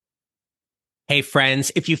Hey,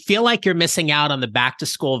 friends, if you feel like you're missing out on the back to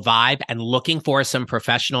school vibe and looking for some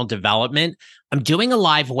professional development, I'm doing a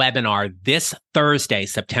live webinar this Thursday,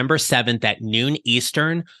 September 7th at noon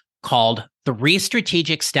Eastern called 3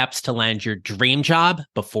 Strategic Steps to Land Your Dream Job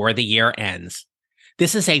Before the Year Ends.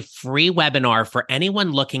 This is a free webinar for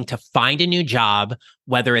anyone looking to find a new job,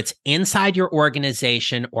 whether it's inside your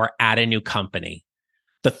organization or at a new company.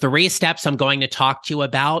 The 3 steps I'm going to talk to you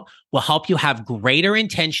about will help you have greater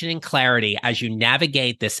intention and clarity as you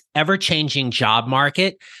navigate this ever-changing job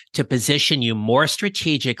market to position you more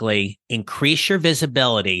strategically, increase your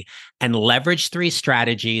visibility, and leverage 3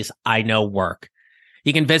 strategies I know work.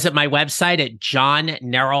 You can visit my website at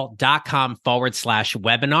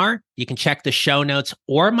johnneral.com/webinar. You can check the show notes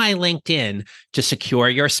or my LinkedIn to secure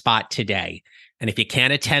your spot today. And if you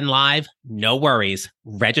can't attend live, no worries.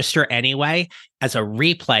 Register anyway, as a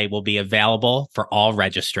replay will be available for all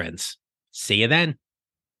registrants. See you then.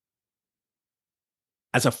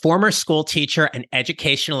 As a former school teacher and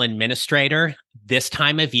educational administrator, this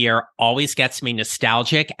time of year always gets me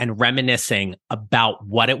nostalgic and reminiscing about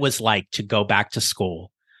what it was like to go back to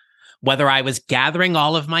school. Whether I was gathering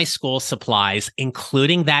all of my school supplies,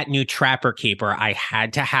 including that new Trapper Keeper I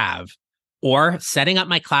had to have, or setting up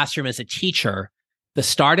my classroom as a teacher, the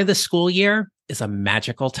start of the school year is a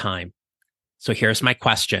magical time. So here's my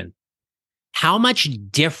question. How much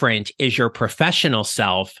different is your professional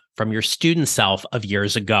self from your student self of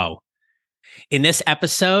years ago? In this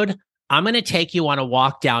episode, I'm going to take you on a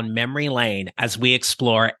walk down memory lane as we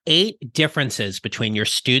explore 8 differences between your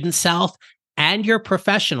student self and your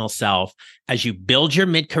professional self as you build your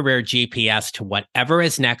mid-career GPS to whatever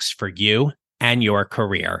is next for you and your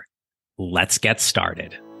career. Let's get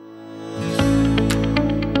started.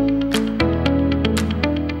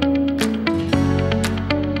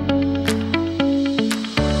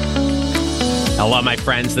 Hello, my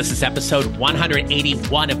friends. This is episode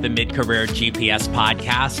 181 of the Mid-Career GPS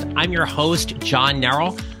podcast. I'm your host, John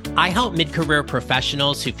Neral. I help mid-career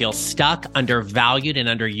professionals who feel stuck, undervalued, and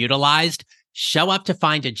underutilized show up to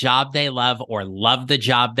find a job they love or love the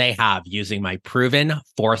job they have using my proven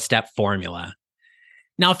 4-step formula.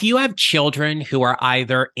 Now, if you have children who are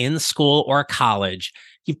either in school or college,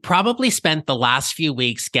 you've probably spent the last few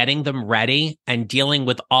weeks getting them ready and dealing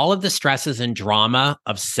with all of the stresses and drama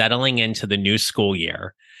of settling into the new school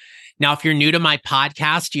year. Now, if you're new to my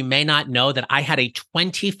podcast, you may not know that I had a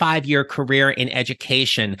 25-year career in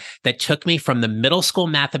education that took me from the middle school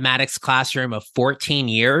mathematics classroom of 14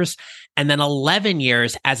 years and then 11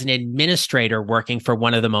 years as an administrator working for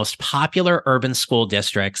one of the most popular urban school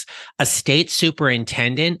districts, a state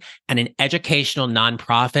superintendent, and an educational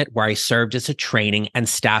nonprofit where I served as a training and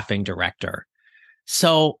staffing director.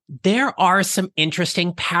 So there are some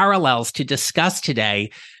interesting parallels to discuss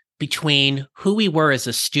today between who we were as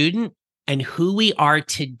a student and who we are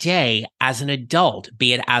today as an adult,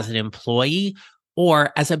 be it as an employee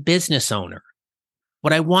or as a business owner.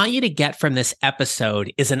 What I want you to get from this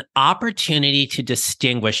episode is an opportunity to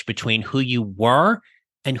distinguish between who you were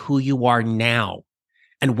and who you are now,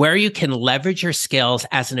 and where you can leverage your skills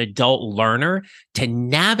as an adult learner to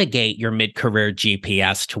navigate your mid-career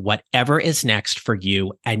GPS to whatever is next for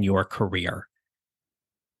you and your career.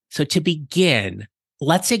 So to begin,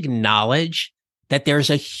 let's acknowledge that there's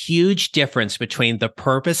a huge difference between the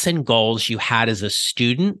purpose and goals you had as a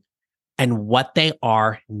student and what they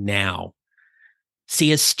are now.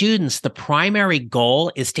 See, as students, the primary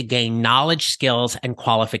goal is to gain knowledge, skills, and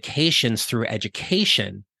qualifications through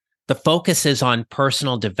education. The focus is on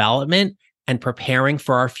personal development and preparing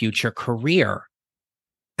for our future career.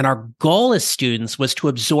 And our goal as students was to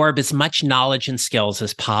absorb as much knowledge and skills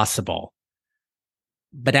as possible.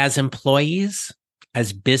 But as employees,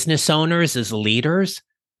 as business owners, as leaders,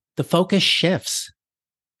 the focus shifts.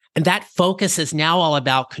 And that focus is now all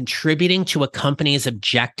about contributing to a company's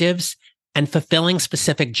objectives and fulfilling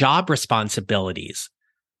specific job responsibilities.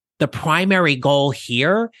 The primary goal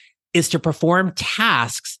here is to perform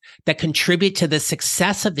tasks that contribute to the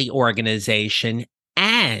success of the organization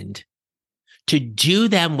and to do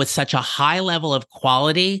them with such a high level of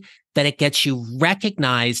quality that it gets you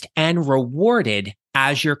recognized and rewarded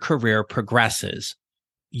as your career progresses.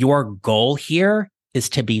 Your goal here is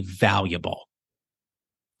to be valuable.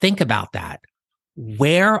 Think about that.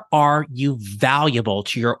 Where are you valuable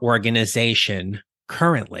to your organization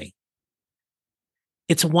currently?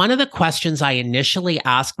 It's one of the questions I initially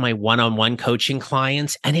ask my one-on-one coaching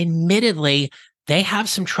clients, and admittedly, they have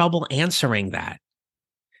some trouble answering that.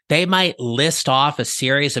 They might list off a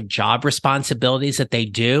series of job responsibilities that they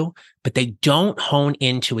do, but they don't hone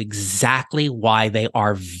into exactly why they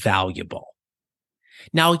are valuable.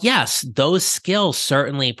 Now, yes, those skills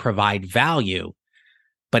certainly provide value,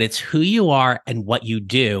 but it's who you are and what you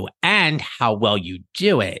do and how well you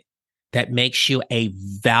do it that makes you a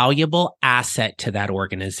valuable asset to that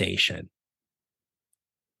organization.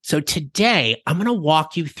 So today, I'm going to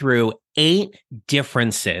walk you through 8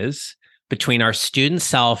 differences between our student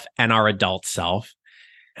self and our adult self.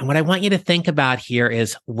 And what I want you to think about here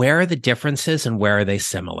is, where are the differences and where are they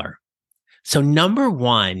similar? So number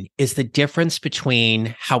 1 is the difference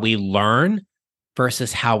between how we learn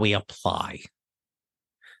versus how we apply.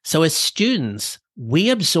 So as students, we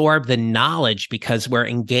absorb the knowledge because we're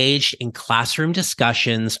engaged in classroom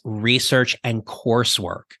discussions, research, and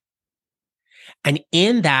coursework. And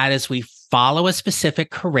in that, as we follow a specific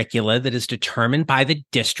curricula that is determined by the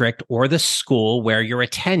district or the school where you're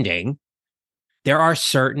attending, there are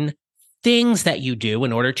certain things that you do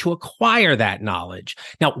in order to acquire that knowledge.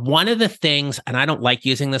 Now, one of the things, and I don't like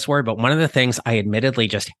using this word, but one of the things I admittedly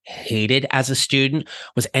just hated as a student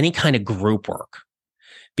was any kind of group work.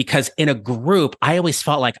 Because in a group, I always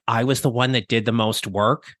felt like I was the one that did the most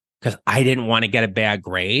work because I didn't want to get a bad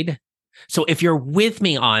grade. So if you're with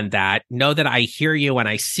me on that, know that I hear you and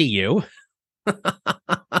I see you.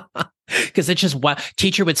 Because it's just what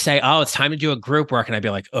teacher would say, oh, it's time to do a group work. And I'd be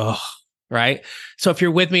like, oh, right. So if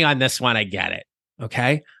you're with me on this one, I get it.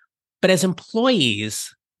 Okay. But as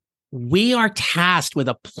employees, we are tasked with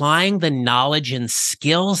applying the knowledge and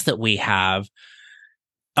skills that we have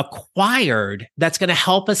acquired that's going to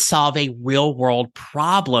help us solve a real world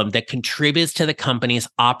problem that contributes to the company's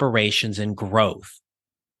operations and growth.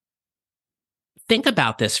 Think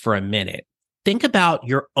about this for a minute. Think about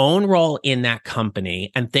your own role in that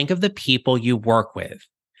company and think of the people you work with.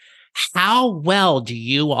 How well do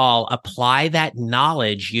you all apply that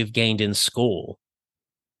knowledge you've gained in school?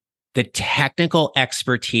 The technical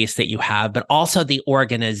expertise that you have, but also the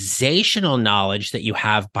organizational knowledge that you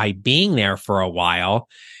have by being there for a while.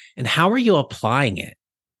 And how are you applying it?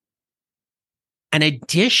 And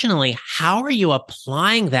additionally, how are you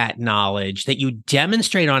applying that knowledge that you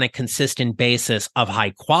demonstrate on a consistent basis of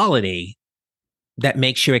high quality that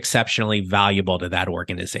makes you exceptionally valuable to that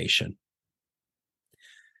organization?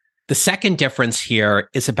 The second difference here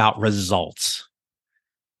is about results.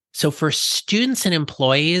 So for students and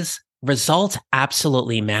employees, results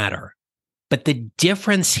absolutely matter. But the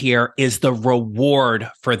difference here is the reward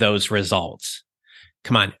for those results.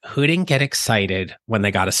 Come on, who didn't get excited when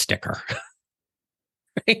they got a sticker?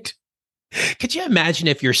 Right? Could you imagine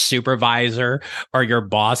if your supervisor or your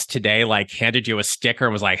boss today handed you a sticker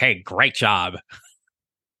and was like, hey, great job?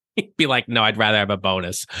 You'd be like, no, I'd rather have a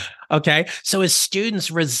bonus. Okay. So as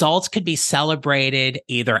students, results could be celebrated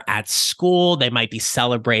either at school, they might be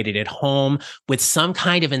celebrated at home with some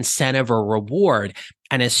kind of incentive or reward.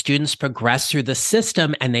 And as students progress through the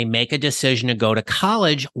system and they make a decision to go to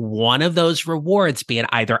college, one of those rewards, be it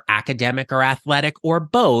either academic or athletic or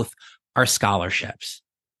both, are scholarships.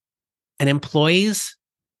 And employees,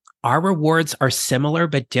 our rewards are similar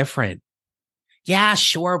but different. Yeah,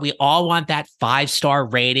 sure. We all want that 5-star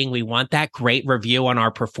rating. We want that great review on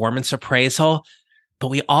our performance appraisal, but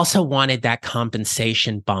we also wanted that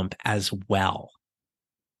compensation bump as well.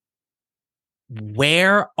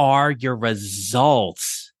 Where are your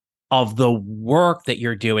results of the work that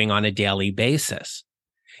you're doing on a daily basis?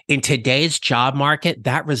 In today's job market,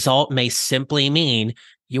 that result may simply mean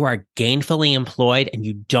you are gainfully employed and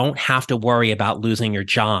you don't have to worry about losing your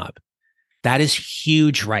job. That is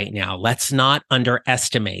huge right now. Let's not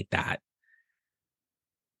underestimate that.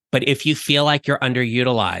 But if you feel like you're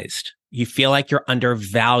underutilized, you feel like you're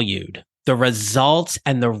undervalued, the results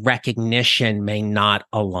and the recognition may not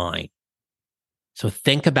align. So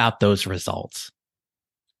think about those results.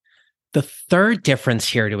 The third difference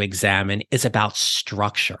here to examine is about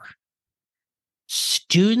structure.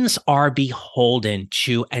 Students are beholden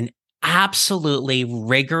to an absolutely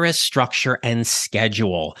rigorous structure and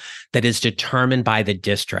schedule that is determined by the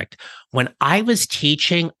district. When I was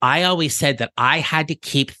teaching, I always said that I had to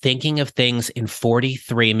keep thinking of things in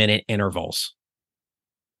 43-minute intervals.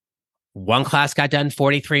 One class got done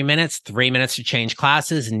 43 minutes, 3 minutes to change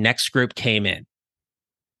classes, next group came in.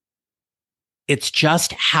 It's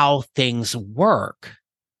just how things work.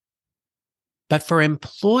 But for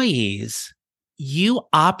employees, you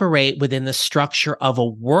operate within the structure of a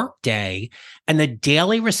workday and the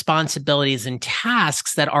daily responsibilities and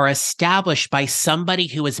tasks that are established by somebody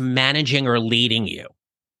who is managing or leading you.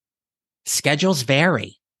 Schedules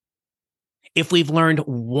vary. If we've learned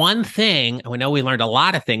one thing, and we know we learned a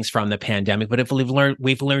lot of things from the pandemic, but if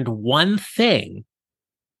we've learned one thing,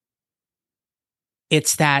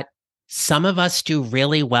 it's that some of us do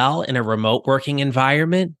really well in a remote working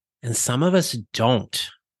environment and some of us don't.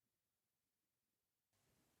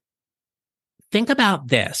 Think about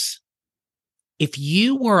this. If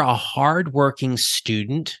you were a hardworking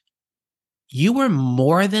student, you were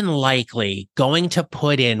more than likely going to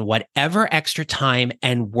put in whatever extra time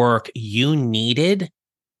and work you needed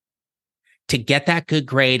to get that good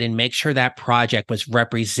grade and make sure that project was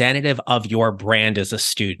representative of your brand as a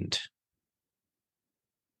student.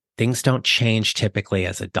 Things don't change typically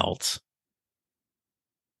as adults.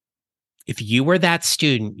 If you were that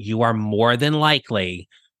student, you are more than likely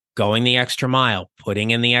going the extra mile,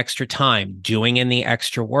 putting in the extra time, doing in the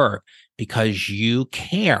extra work because you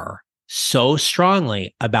care so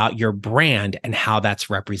strongly about your brand and how that's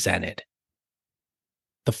represented.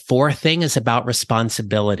 The fourth thing is about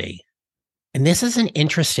responsibility. And this is an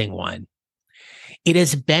interesting one. It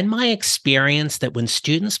has been my experience that when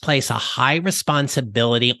students place a high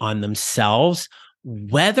responsibility on themselves,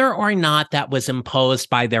 whether or not that was imposed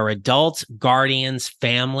by their adults, guardians,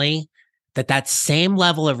 family, that same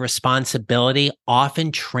level of responsibility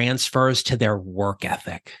often transfers to their work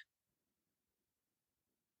ethic.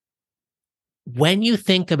 When you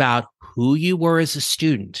think about who you were as a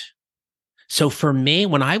student, so for me,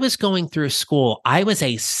 when I was going through school, I was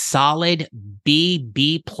a solid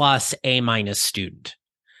B plus, A- student.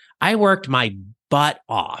 I worked my butt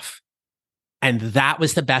off, and that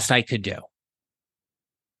was the best I could do.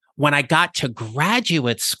 When I got to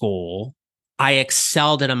graduate school, I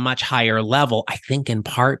excelled at a much higher level, I think in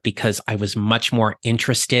part because I was much more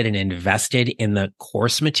interested and invested in the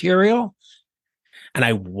course material, and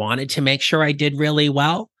I wanted to make sure I did really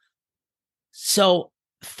well. So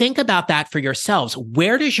think about that for yourselves.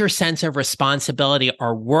 Where does your sense of responsibility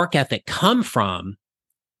or work ethic come from?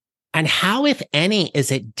 And how, if any,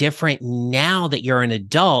 is it different now that you're an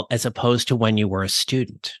adult as opposed to when you were a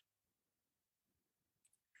student?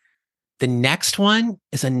 The next one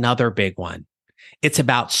is another big one. It's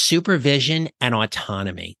about supervision and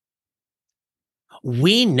autonomy.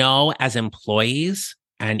 We know as employees,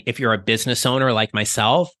 and if you're a business owner like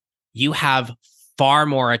myself, you have far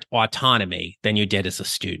more autonomy than you did as a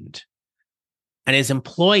student. And as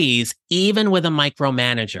employees, even with a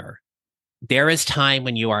micromanager, there is time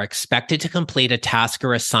when you are expected to complete a task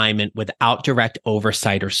or assignment without direct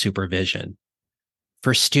oversight or supervision.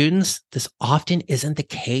 For students, this often isn't the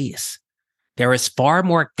case. There is far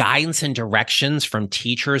more guidance and directions from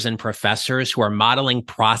teachers and professors who are modeling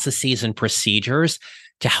processes and procedures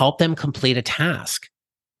to help them complete a task.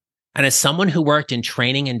 And as someone who worked in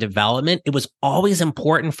training and development, it was always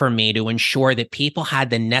important for me to ensure that people had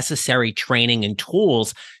the necessary training and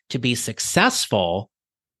tools to be successful.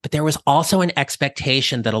 But there was also an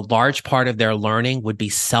expectation that a large part of their learning would be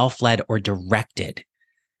self-led or directed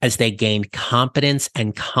as they gained competence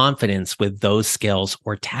and confidence with those skills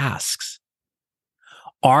or tasks.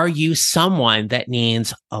 Are you someone that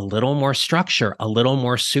needs a little more structure, a little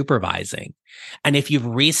more supervising? And if you've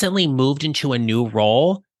recently moved into a new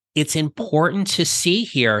role, it's important to see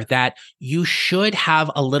here that you should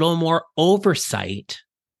have a little more oversight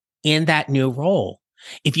in that new role.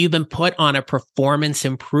 If you've been put on a performance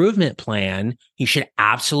improvement plan, you should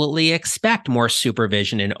absolutely expect more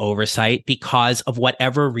supervision and oversight because of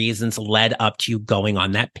whatever reasons led up to you going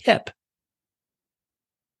on that PIP.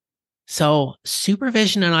 So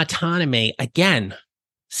supervision and autonomy, again,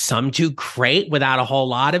 some do great without a whole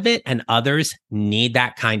lot of it, and others need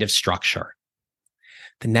that kind of structure.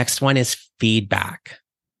 The next one is feedback.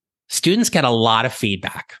 Students get a lot of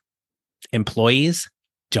feedback. Employees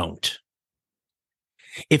don't.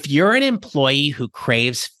 If you're an employee who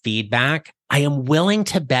craves feedback, I am willing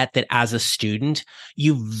to bet that as a student,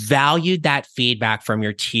 you valued that feedback from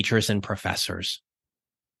your teachers and professors.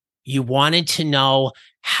 You wanted to know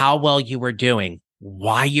how well you were doing,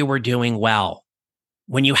 why you were doing well.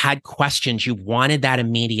 When you had questions, you wanted that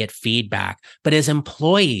immediate feedback. But as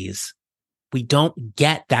employees, we don't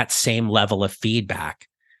get that same level of feedback.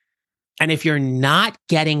 And if you're not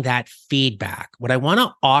getting that feedback, what I want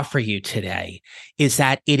to offer you today is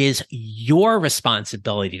that it is your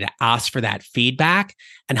responsibility to ask for that feedback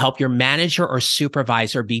and help your manager or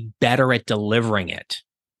supervisor be better at delivering it.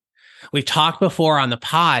 We've talked before on the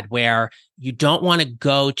pod where you don't want to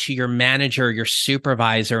go to your manager, your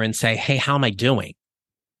supervisor and say, hey, how am I doing?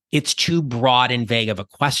 It's too broad and vague of a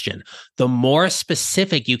question. The more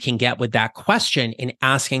specific you can get with that question in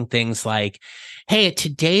asking things like, hey, at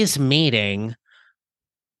today's meeting,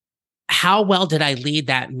 how well did I lead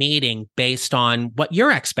that meeting based on what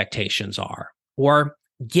your expectations are? Or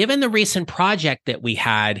given the recent project that we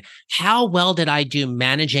had, how well did I do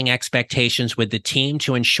managing expectations with the team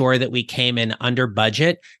to ensure that we came in under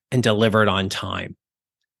budget and delivered on time?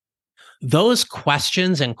 Those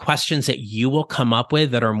questions and questions that you will come up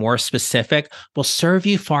with that are more specific will serve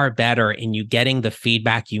you far better in you getting the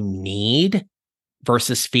feedback you need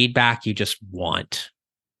versus feedback you just want.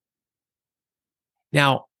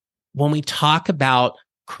 Now, when we talk about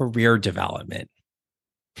career development,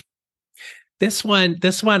 this one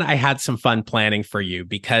I had some fun planning for you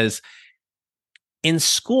because in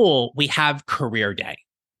school we have career day.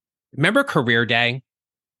 Remember career day?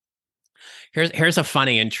 Here's a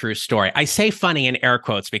funny and true story. I say funny in air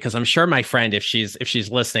quotes because I'm sure my friend, if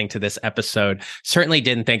she's listening to this episode, certainly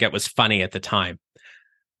didn't think it was funny at the time.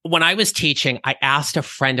 When I was teaching, I asked a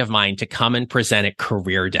friend of mine to come and present at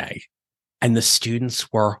career day, and the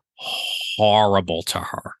students were horrible to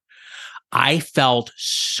her. I felt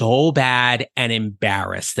so bad and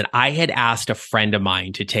embarrassed that I had asked a friend of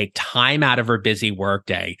mine to take time out of her busy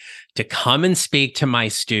workday to come and speak to my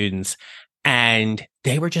students, and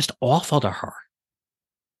they were just awful to her,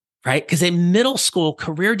 right? Because in middle school,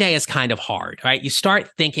 career day is kind of hard, right? You start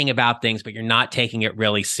thinking about things, but you're not taking it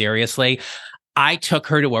really seriously. I took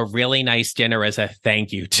her to a really nice dinner as a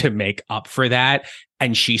thank you to make up for that,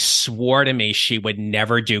 and she swore to me she would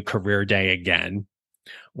never do career day again.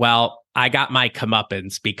 Well, I got my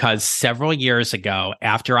comeuppance because several years ago,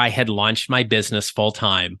 after I had launched my business full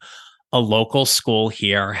time, a local school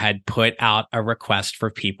here had put out a request for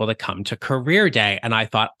people to come to career day. And I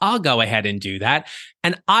thought, I'll go ahead and do that.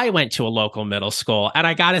 And I went to a local middle school. And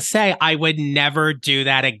I got to say, I would never do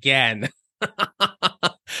that again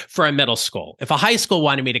for a middle school. If a high school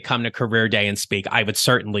wanted me to come to career day and speak, I would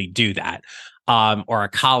certainly do that. Or a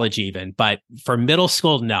college even. But for middle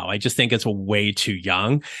school, no, I just think it's way too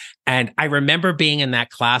young. And I remember being in that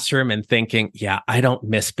classroom and thinking, yeah, I don't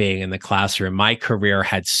miss being in the classroom. My career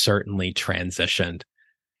had certainly transitioned.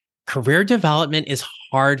 Career development is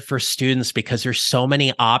hard for students because there's so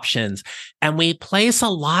many options. And we place a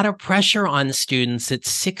lot of pressure on students at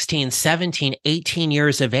 16, 17, 18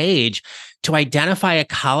 years of age to identify a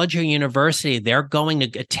college or university they're going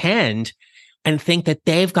to attend and think that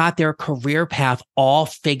they've got their career path all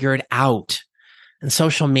figured out. And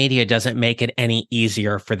social media doesn't make it any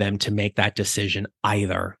easier for them to make that decision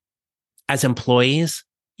either. As employees,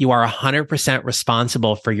 you are 100%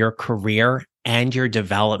 responsible for your career and your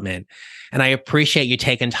development. And I appreciate you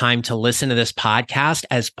taking time to listen to this podcast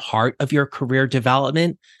as part of your career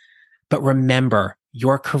development. But remember,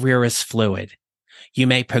 your career is fluid. You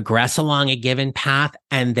may progress along a given path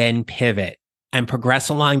and then pivot, and progress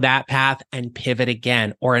along that path and pivot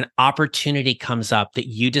again, or an opportunity comes up that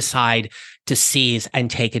you decide to seize and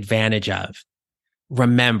take advantage of.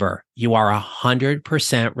 Remember, you are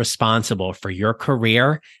 100% responsible for your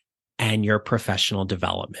career and your professional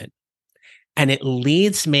development. And it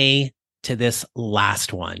leads me to this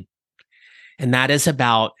last one, and that is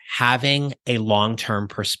about having a long-term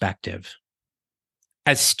perspective.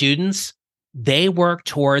 As students, they work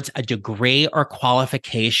towards a degree or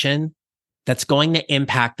qualification that's going to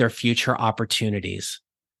impact their future opportunities.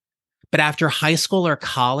 But after high school or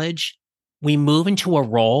college, we move into a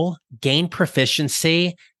role, gain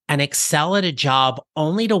proficiency, and excel at a job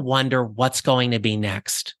only to wonder what's going to be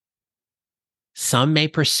next. Some may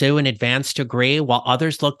pursue an advanced degree while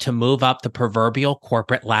others look to move up the proverbial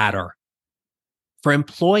corporate ladder. For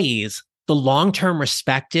employees, the long-term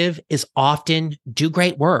perspective is often do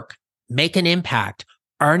great work, make an impact,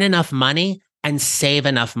 earn enough money, and save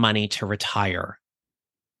enough money to retire.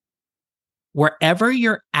 Wherever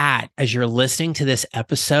you're at as you're listening to this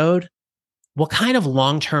episode, what kind of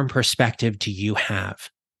long-term perspective do you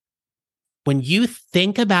have? When you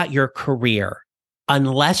think about your career,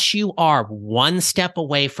 unless you are one step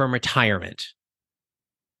away from retirement,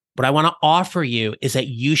 what I want to offer you is that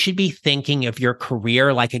you should be thinking of your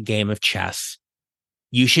career like a game of chess.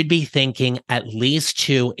 You should be thinking at least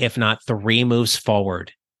 2, if not 3 moves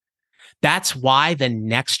forward. That's why the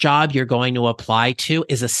next job you're going to apply to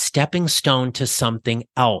is a stepping stone to something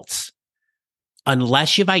else.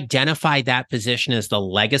 Unless you've identified that position as the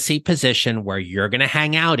legacy position where you're going to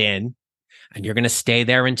hang out in and you're going to stay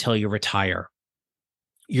there until you retire.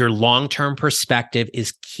 Your long-term perspective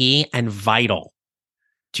is key and vital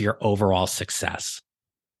to your overall success.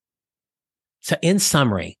 So in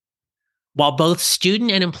summary, while both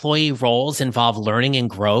student and employee roles involve learning and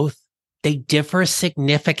growth, they differ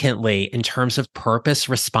significantly in terms of purpose,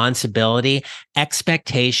 responsibility,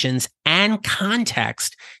 expectations, and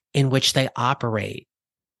context in which they operate.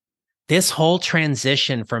 This whole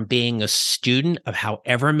transition from being a student of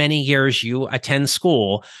however many years you attend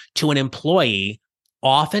school to an employee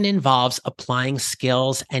often involves applying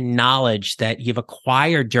skills and knowledge that you've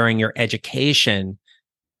acquired during your education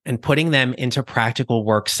and putting them into practical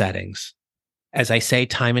work settings. As I say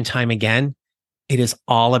time and time again, it is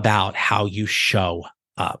all about how you show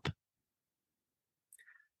up.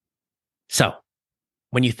 So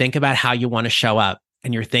when you think about how you want to show up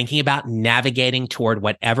and you're thinking about navigating toward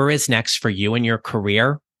whatever is next for you in your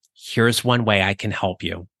career, here's one way I can help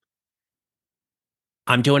you.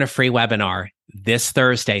 I'm doing a free webinar this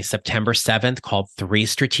Thursday, September 7th, called 3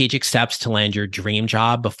 Strategic Steps to Land Your Dream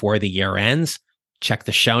Job Before the Year Ends. Check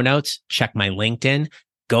the show notes, check my LinkedIn,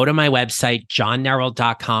 go to my website,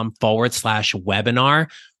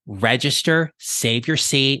 johnneral.com/webinar, register, save your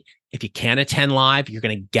seat. If you can't attend live, you're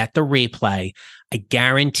going to get the replay. I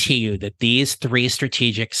guarantee you that these 3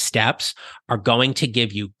 strategic steps are going to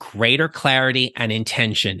give you greater clarity and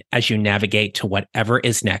intention as you navigate to whatever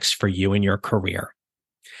is next for you in your career.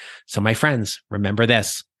 So my friends, remember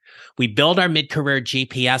this. We build our mid-career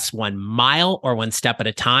GPS 1 mile or 1 step at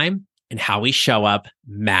a time, and how we show up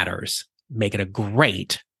matters. Make it a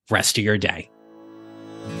great rest of your day.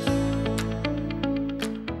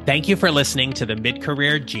 Thank you for listening to the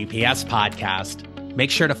Mid-Career GPS podcast.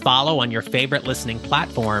 Make sure to follow on your favorite listening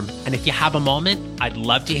platform. And if you have a moment, I'd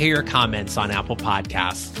love to hear your comments on Apple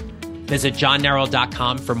Podcasts. Visit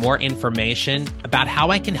johnneral.com for more information about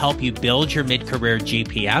how I can help you build your mid-career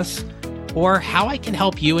GPS, or how I can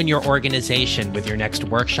help you and your organization with your next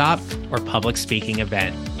workshop or public speaking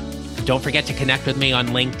event. Don't forget to connect with me on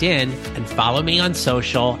LinkedIn and follow me on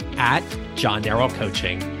social at John Neral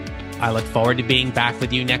Coaching. I look forward to being back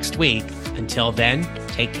with you next week. Until then,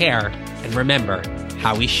 take care, and remember,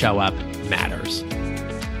 how we show up matters.